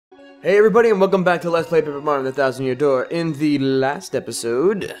Hey everybody, and welcome back to Let's Play Paper Mario: The Thousand Year Door. In the last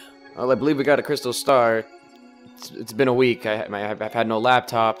episode, well, I believe we got a crystal star. It's been a week. I've had no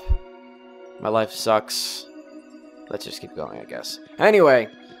laptop. My life sucks. Let's just keep going, I guess. Anyway,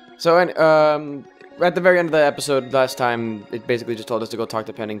 so at the very end of the episode last time, it basically just told us to go talk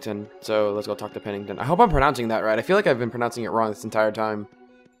to Pennington. So let's go talk to Pennington. I hope I'm pronouncing that right. I feel like I've been pronouncing it wrong this entire time.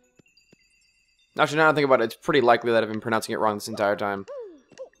 Actually, now that I think about it, it's pretty likely that I've been pronouncing it wrong this entire time.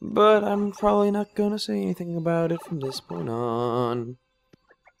 But I'm probably not gonna say anything about it from this point on.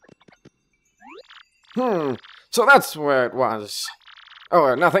 So that's where it was.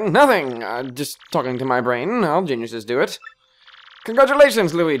 Oh, nothing. Just talking to my brain. All geniuses do it.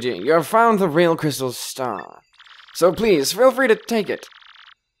 Congratulations, Luigi. You have found the real crystal star. So please, feel free to take it.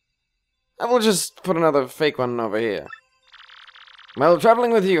 I will just put another fake one over here. Well,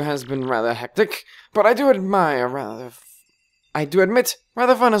 traveling with you has been rather hectic, but I do admit,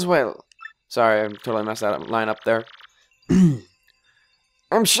 rather fun as well. Sorry, I totally messed that line up there.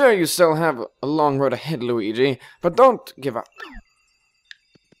 I'm sure you still have a long road ahead, Luigi, but don't give up.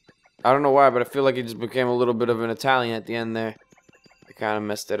 I don't know why, but I feel like he just became a little bit of an Italian at the end there. I kind of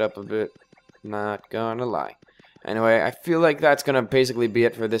messed it up a bit. Not gonna lie. Anyway, I feel like that's gonna basically be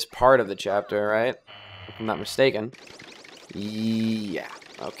it for this part of the chapter, right? If I'm not mistaken. Yeah.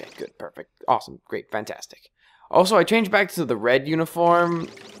 Okay, good, perfect. Awesome, great, fantastic. Also, I changed back to the red uniform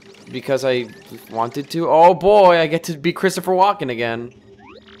because I wanted to. Oh boy, I get to be Christopher Walken again.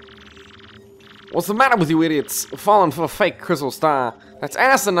 What's the matter with you idiots? Falling for a fake crystal star. That's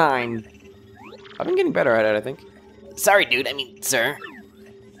asinine. I've been getting better at it, I think. Sorry, dude. Sir.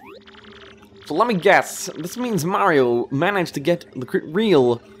 So let me guess. This means Mario managed to get the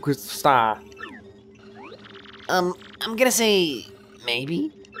real crystal star. I'm gonna say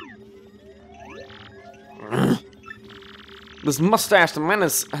maybe. This mustached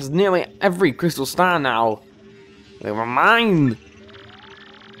menace has nearly every crystal star now. They were mine.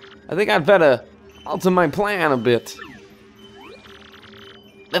 I think I'd better alter my plan a bit.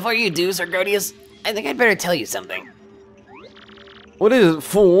 Before you do, Sir Grodius, I think I'd better tell you something. What is it,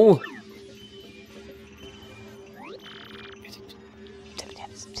 fool?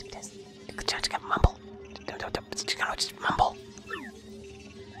 Mumble.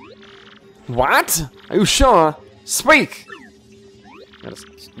 What? Are you sure? Speak! Gotta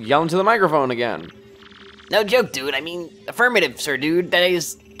yell into the microphone again. No joke, dude. Affirmative, sir, dude. That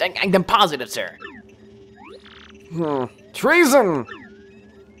is, I'm positive, sir. Treason!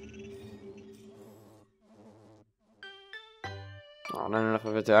 Oh, not enough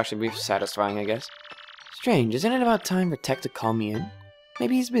of it to actually be satisfying, I guess. Strange, isn't it about time for Tech to call me in?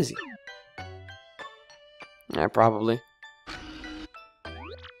 Maybe he's busy. Yeah, probably.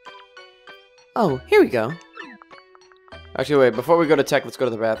 Oh, here we go. Actually, wait, before we go to Tech, let's go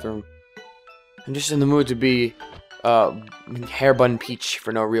to the bathroom. I'm just in the mood to be, hair bun Peach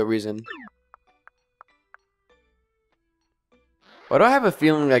for no real reason. Why do I have a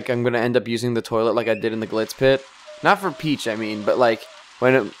feeling like I'm gonna end up using the toilet like I did in the Glitz Pit? Not for Peach, I mean, but like,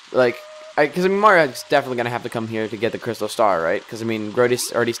 when it, like, because Mario's definitely gonna have to come here to get the crystal star, right? Because,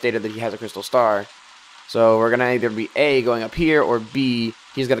 Grodius already stated that he has a crystal star. So we're gonna either be A, going up here, or B,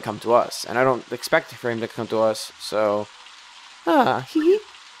 he's gonna come to us. And I don't expect for him to come to us, so... hee-hee.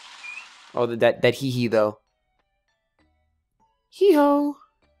 Oh, that hee-hee, though. Hee-ho.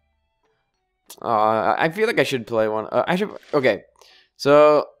 I feel like I should play one. Okay.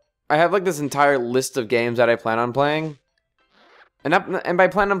 So, I have, like, this entire list of games that I plan on playing. And by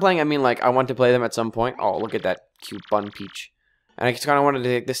plan on playing, I mean, like, I want to play them at some point. Oh, look at that cute bun Peach. And I just kind of wanted to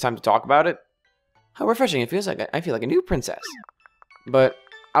take this time to talk about it. How refreshing it feels. Like I feel like a new princess. But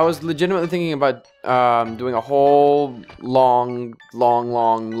I was legitimately thinking about doing a whole long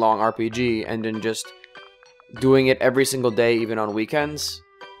RPG and then just doing it every single day, even on weekends.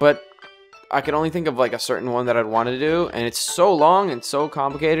 But I could only think of like a certain one that I'd want to do, and it's so long and so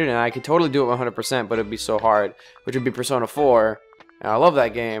complicated, and I could totally do it 100%, but it'd be so hard, which would be Persona 4. And I love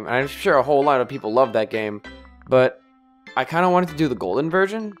that game, and I'm sure a whole lot of people love that game, but I kind of wanted to do the golden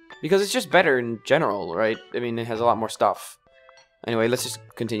version, because it's just better in general, right? I mean, it has a lot more stuff. Anyway, let's just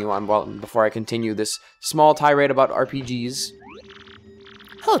continue on before I continue this small tirade about RPGs.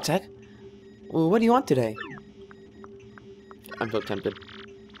 Hello, Tech. Well, what do you want today? I'm so tempted.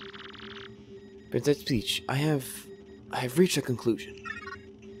 Princess Peach, I have reached a conclusion.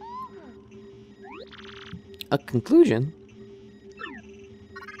 A conclusion?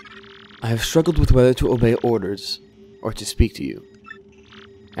 I have struggled with whether to obey orders or to speak to you.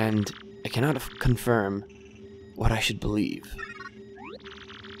 And I cannot confirm what I should believe.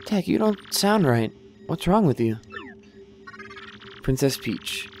 Tech, you don't sound right. What's wrong with you? Princess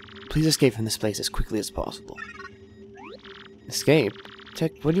Peach, Please escape from this place as quickly as possible. Escape?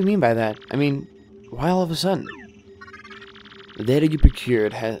 Tech, what do you mean by that? I mean, why all of a sudden? The data you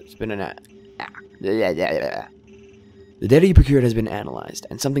procured has been the data you procured has been analyzed,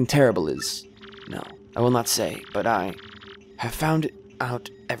 and something terrible is... No, I will not say, but I have found out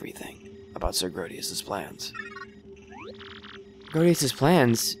everything about Sir Grodius's plans. Grodius's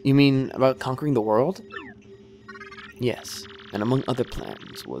plans? You mean about conquering the world? Yes, and among other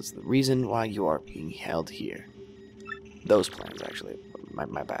plans was the reason why you are being held here. Those plans, actually.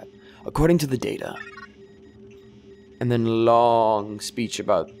 My bad. According to the data. And then long speech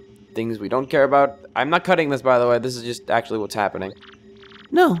about things we don't care about. I'm not cutting this, by the way. This is just actually what's happening.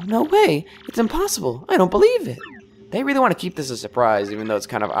 No, no way. It's impossible. I don't believe it. They really want to keep this a surprise, even though it's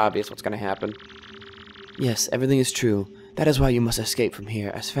kind of obvious what's going to happen. Yes, everything is true. That is why you must escape from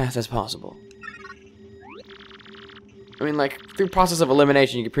here as fast as possible. I mean, like, through process of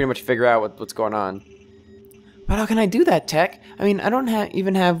elimination, you can pretty much figure out what's going on. But how can I do that, Tech? I mean, I don't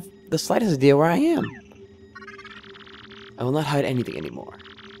even have the slightest idea where I am. I will not hide anything anymore.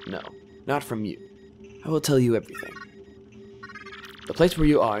 No, not from you. I will tell you everything. The place where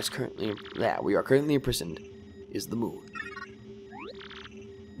you are is currently... we are currently imprisoned is the moon.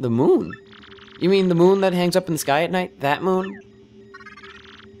 The moon? You mean the moon that hangs up in the sky at night? That moon?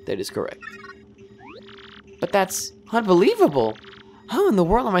 That is correct. But that's unbelievable! How in the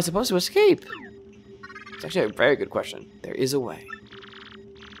world am I supposed to escape? It's actually a very good question. There is a way.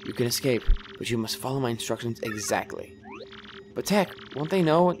 You can escape, but you must follow my instructions exactly. But Tech, won't they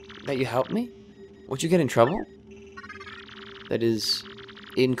know that you helped me? Won't you get in trouble? That is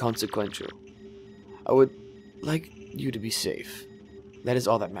inconsequential. I would like you to be safe. That is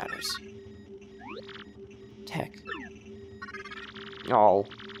all that matters. Tech. Oh,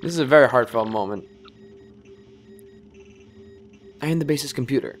 this is a very heartfelt moment. I am the base's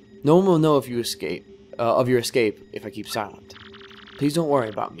computer. No one will know if you escape, of your escape if I keep silent. Please don't worry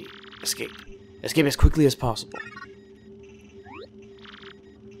about me. Escape. Escape as quickly as possible.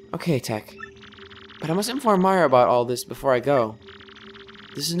 Okay, Tech. But I must inform Maya about all this before I go.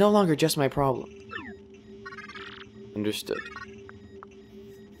 This is no longer just my problem. Understood.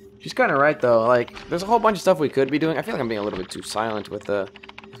 She's kind of right, though. Like, there's a whole bunch of stuff we could be doing. I feel like I'm being a little bit too silent with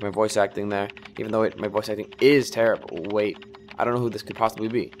my voice acting there. Even though my voice acting is terrible. Wait. I don't know who this could possibly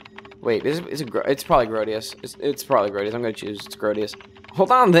be. Wait, it's probably Grodius. It's probably Grodius. I'm gonna choose it's Grodius.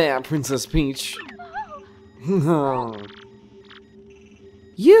 Hold on there, Princess Peach.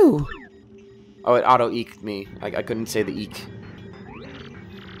 You! Oh, it auto-eked me. I couldn't say the eek.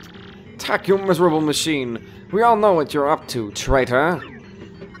 Attack, you miserable machine. We all know what you're up to, traitor.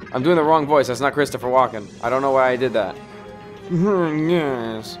 I'm doing the wrong voice. That's not Christopher Walken. I don't know why I did that.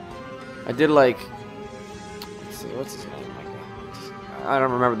 Yes. I did like... Let's see, what's his name? I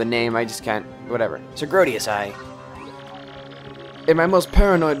don't remember the name. I just can't... Whatever. Sir Grodius, in my most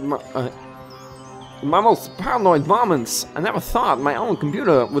paranoid... my most paranoid moments, I never thought my own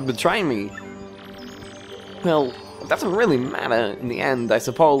computer would betray me. Well, it doesn't really matter in the end, I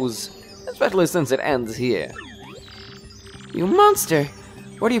suppose. Especially since it ends here. You monster!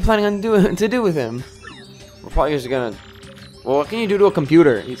 What are you planning on to do with him? We're probably just gonna... Well, what can you do to a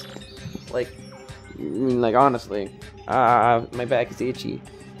computer? He's... Like... I mean, like, honestly. My back is itchy.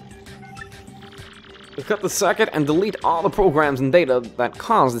 Cut the circuit and delete all the programs and data that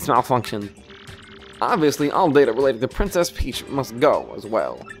caused this malfunction. Obviously, all data related to Princess Peach must go as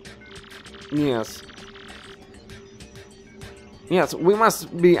well. Yes. Yes, we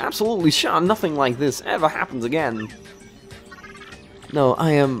must be absolutely sure nothing like this ever happens again. No,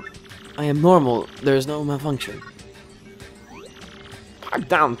 I am normal. There is no malfunction. Pipe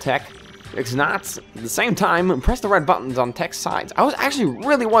down, Tech. X-Nauts, at the same time, press the red buttons on Tech's sides. I was actually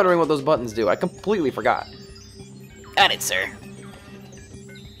really wondering what those buttons do. I completely forgot. Got it, sir.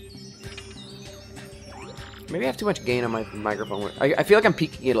 Maybe I have too much gain on my microphone. I feel like I'm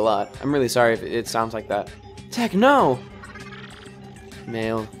peaking it a lot. I'm really sorry if it sounds like that. Tech, no!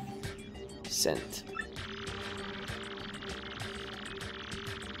 Mail. Sent.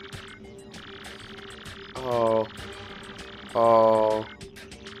 Oh. Oh.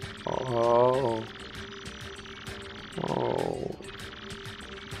 Oh. Oh.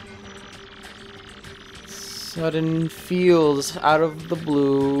 Sudden feels out of the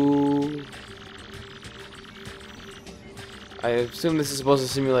blue. I assume this is supposed to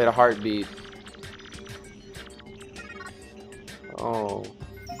simulate a heartbeat. Oh.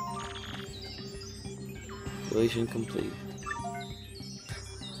 Deletion complete.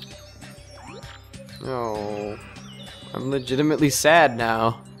 Oh. I'm legitimately sad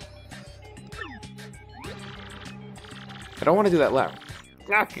now. I don't want to do that left.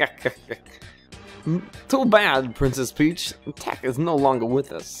 Too bad, Princess Peach. Tech is no longer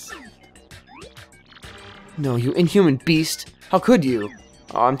with us. No, you inhuman beast. How could you?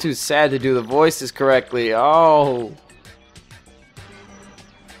 Oh, I'm too sad to do the voices correctly. Oh.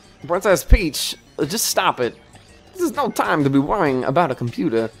 Princess Peach, just stop it. This is no time to be worrying about a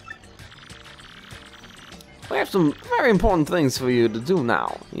computer. We have some very important things for you to do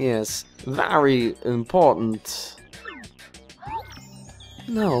now. Yes, very important.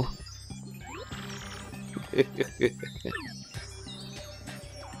 No.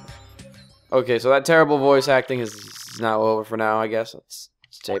 Okay, so that terrible voice acting is now over for now, I guess. Let's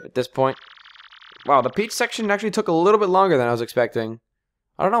save at this point. Wow, the Peach section actually took a little bit longer than I was expecting.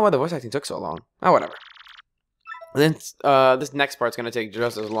 I don't know why the voice acting took so long. Oh, whatever. Then this next part's gonna take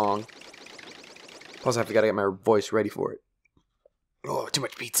just as long. Plus, I have to get my voice ready for it. Oh, too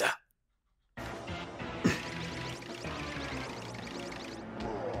much pizza.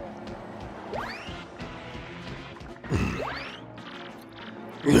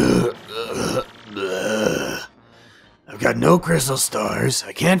 I've got no crystal stars.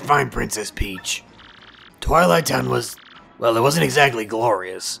 I can't find Princess Peach. Twilight Town was, well, it wasn't exactly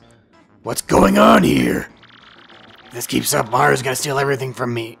glorious. What's going on here? If this keeps up, Mario's gonna steal everything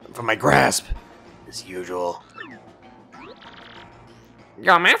from me, from my grasp. As usual.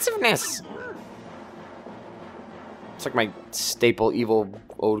 Your massiveness. It's like my staple evil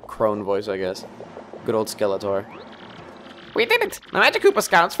old crone voice, I guess. Good old Skeletor. We did it! The Magic Koopa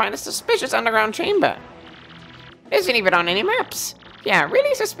Scouts find a suspicious underground chamber. Isn't even on any maps. Yeah,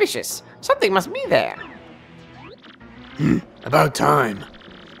 really suspicious. Something must be there. About time.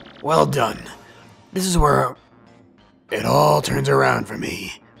 Well done. This is where it all turns around for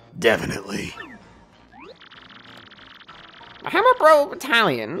me. Definitely. A Hammer Bro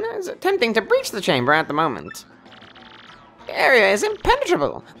battalion is attempting to breach the chamber at the moment. The area is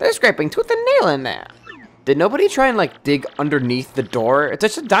impenetrable. They're scraping tooth and nail in there. Did nobody try and like dig underneath the door? It's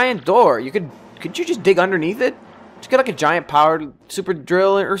just a giant door. Could you just dig underneath it? Just get like a giant powered super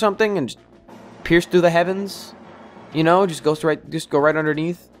drill or something and just pierce through the heavens? You know, just go right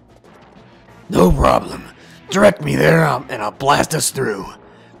underneath. No problem. Direct me there and I'll blast us through.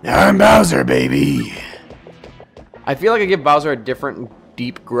 Now I'm Bowser, baby. I feel like I give Bowser a different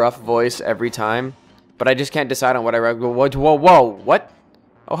deep gruff voice every time, but I just can't decide on what I recommend. Whoa, what?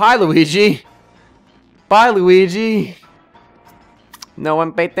 Oh, hi, Luigi. Bye, Luigi. No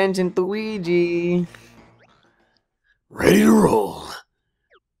one pay attention to Luigi. Ready to roll.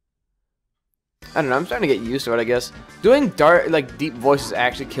 I don't know, I'm starting to get used to it, I guess. Doing dark, like, deep voices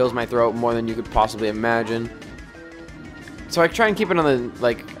actually kills my throat more than you could possibly imagine. So I try and keep it on the,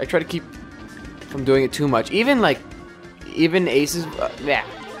 like, I try to keep from doing it too much. Even Ace's,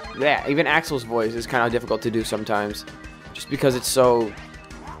 even Axel's voice is kind of difficult to do sometimes. Just because it's so,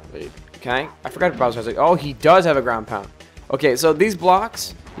 wait, can I forgot Bowser has like, oh, he does have a ground pound. Okay, so these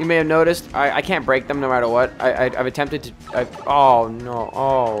blocks, you may have noticed, I can't break them no matter what. I've attempted to, oh, no,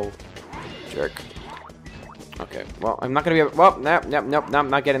 oh. Jerk. Okay, well, I'm not gonna be able, well, nope, I'm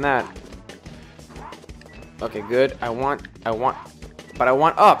not getting that. Okay, good. But I want up. But I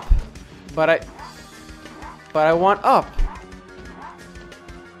want up.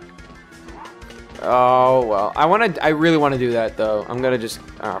 Oh, well, I really want to do that, though. I'm gonna just,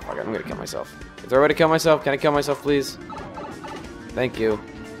 oh, fuck it, I'm gonna kill myself. Is there a way to kill myself? Can I kill myself, please? Thank you.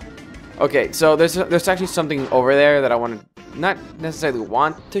 Okay, so there's actually something over there that I want to, not necessarily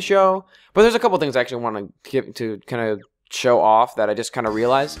want to show, but there's a couple things I actually want to kind of show off that I just kind of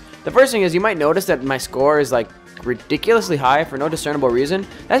realized. The first thing is you might notice that my score is like ridiculously high for no discernible reason.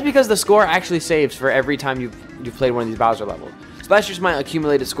 That's because the score actually saves for every time you've played one of these Bowser levels. So that's just my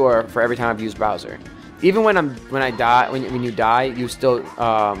accumulated score for every time I've used Bowser. Even when you die, you still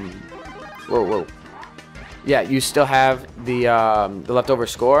whoa. Yeah, you still have the leftover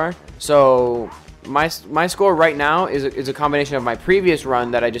score. So my score right now is a combination of my previous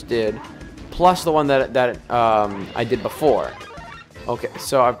run that I just did, plus the one that I did before. Okay,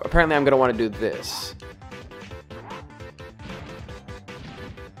 so apparently I'm gonna want to do this.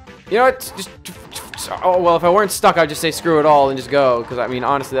 You know what? Just oh well, if I weren't stuck, I'd just say screw it all and just go. Because I mean,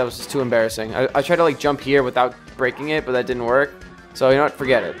 honestly, that was just too embarrassing. I tried to like jump here without breaking it, but that didn't work. So you know what?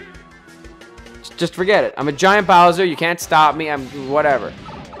 Forget it. Just forget it. I'm a giant Bowser. You can't stop me. I'm whatever.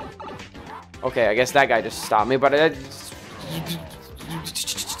 Okay, I guess that guy just stopped me, but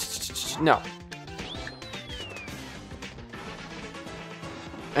no.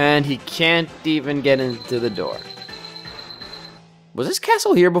 And he can't even get into the door. Was this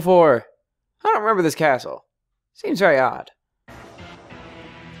castle here before? I don't remember this castle. Seems very odd.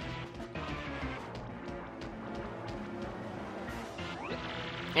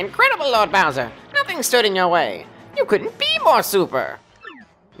 Incredible, Lord Bowser. Nothing stood in your way. You couldn't be more super.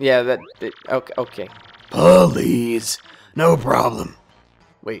 Yeah, okay, okay. Please. No problem.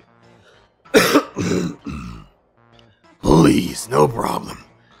 Wait. Please, no problem.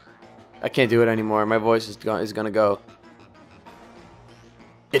 I can't do it anymore. My voice is gonna go.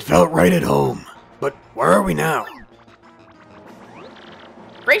 It felt right at home. But where are we now?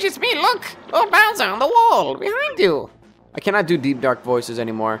 Gracious me, look! Lord Bowser on the wall, behind you. I cannot do deep, dark voices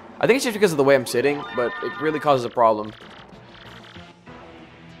anymore. I think it's just because of the way I'm sitting, but it really causes a problem.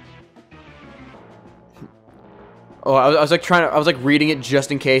 Oh, I was like reading it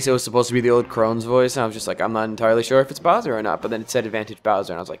just in case it was supposed to be the old Crone's voice, and I was just like, I'm not entirely sure if it's Bowser or not, but then it said Advantage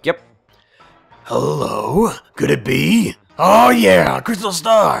Bowser, and I was like, yep. Hello? Could it be? Oh yeah, Crystal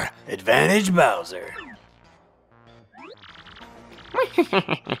Star! Advantage Bowser.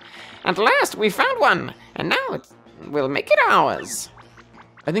 At last, we found one, and now we'll make it ours.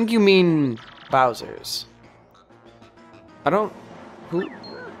 I think you mean Bowser's. I don't... Who?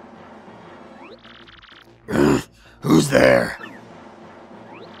 Who's there?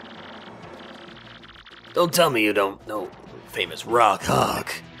 Don't tell me you don't know famous Rock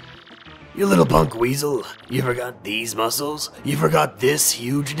Hawk. You little punk weasel, you forgot these muscles? You forgot this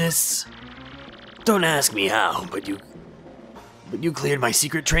hugeness? Don't ask me how, but you cleared my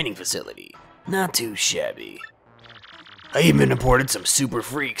secret training facility. Not too shabby. I even imported some super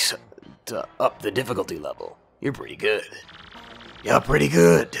freaks to up the difficulty level. You're pretty good. You're pretty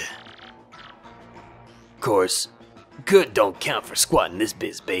good. Of course, good don't count for squat in this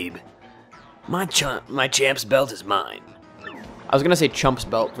biz, babe. My champ's belt is mine. I was gonna say Chump's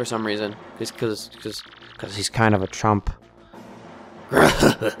belt for some reason, because he's kind of a chump.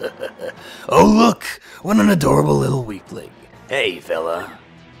 Oh look, what an adorable little weakling. Hey, fella.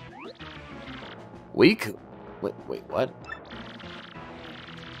 Weak? Wait, what?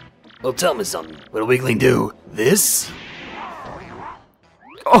 Well, tell me something. What'll weakling do? This?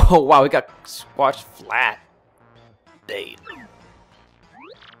 Oh wow, we got squashed flat. Hey.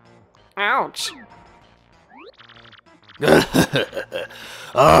 Ouch.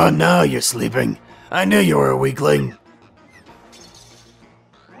 Oh, now you're sleeping. I knew you were a weakling.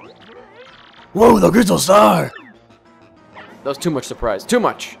 Whoa, the Crystal Star! That was too much surprise. Too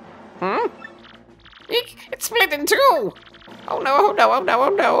much. Hmm? Eek, it's split in two. Oh no, oh no, oh no, oh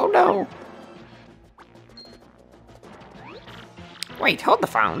no, oh no. Wait, hold the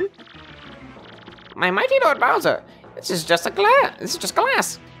phone. My mighty Lord Bowser, this is just glass.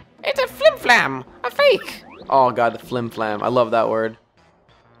 It's a flim-flam, a fake. Oh god, the flim-flam. I love that word.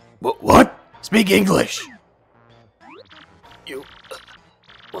 What? Speak English. You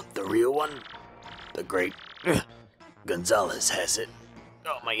want the real one? The great Gonzalez has it.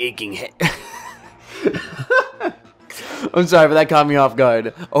 Oh, my aching head. I'm sorry, but that caught me off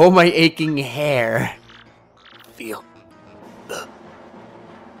guard. Oh, my aching hair. Feel the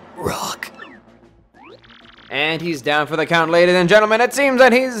rock. And he's down for the count, ladies and gentlemen. It seems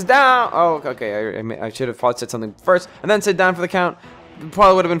that he's down. Oh, okay. I should have said something first and then said down for the count.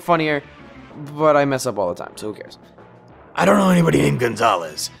 Probably would have been funnier, but I mess up all the time, so who cares? I don't know anybody named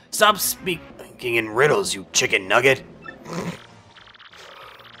Gonzalez. Stop speaking in riddles, you chicken nugget.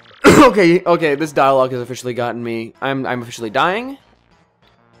 Okay, this dialogue has officially gotten me. I'm officially dying.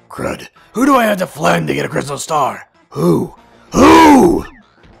 Crud. Who do I have to flag to get a crystal star? Who? Who?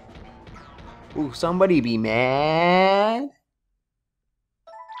 Ooh, somebody be mad.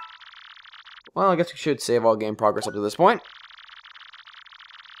 Well, I guess we should save all game progress up to this point.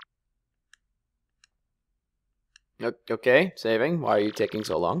 Okay, saving. Why are you taking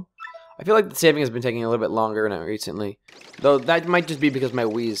so long? I feel like the saving has been taking a little bit longer now recently. Though that might just be because my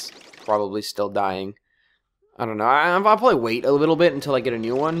Wii's probably still dying. I don't know. I'll probably wait a little bit until I get a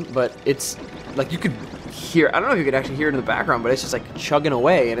new one, but it's like you could hear, I don't know if you could actually hear it in the background, but it's just like chugging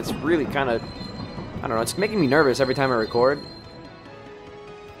away, and it's really kind of, I don't know, it's making me nervous every time I record.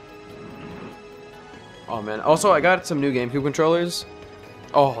 Oh man. Also, I got some new GameCube controllers.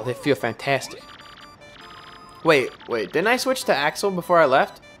 Oh, they feel fantastic. Wait, didn't I switch to Axel before I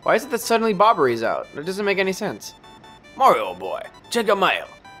left? Why is it that suddenly Bobbery's out? It doesn't make any sense. Mario boy, check your mail.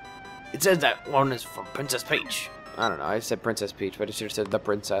 It says that one is from Princess Peach. I don't know, I said Princess Peach, but I should have said the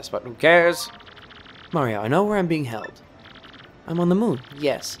princess, but who cares? Mario, I know where I'm being held. I'm on the moon,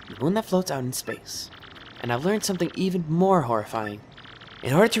 yes, the moon that floats out in space. And I've learned something even more horrifying.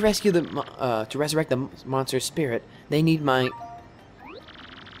 In order to rescue the, to resurrect the monster's spirit, they need my...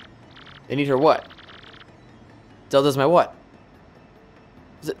 They need her what? Zelda's my what?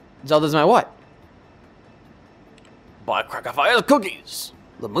 Zelda's my what? Buy Cracker cookies.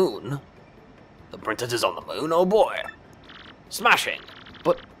 The moon? The princess is on the moon? Oh boy. Smashing.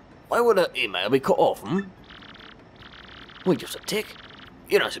 But Why would an email be cut off, hmm? We just a tick.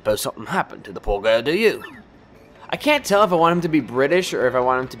 You don't suppose something happened to the poor girl, do you? I can't tell if I want him to be British or if I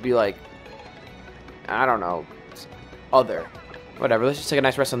want him to be like, I don't know, other. Whatever, let's just take a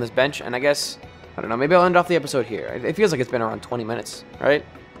nice rest on this bench, and I guess, I don't know, maybe I'll end off the episode here. It feels like it's been around 20 minutes, right?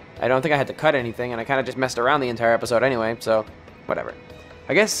 I don't think I had to cut anything, and I kind of just messed around the entire episode anyway, so whatever.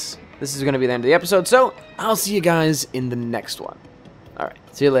 I guess this is going to be the end of the episode, so I'll see you guys in the next one. Alright,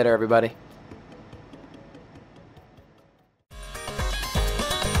 see you later, everybody.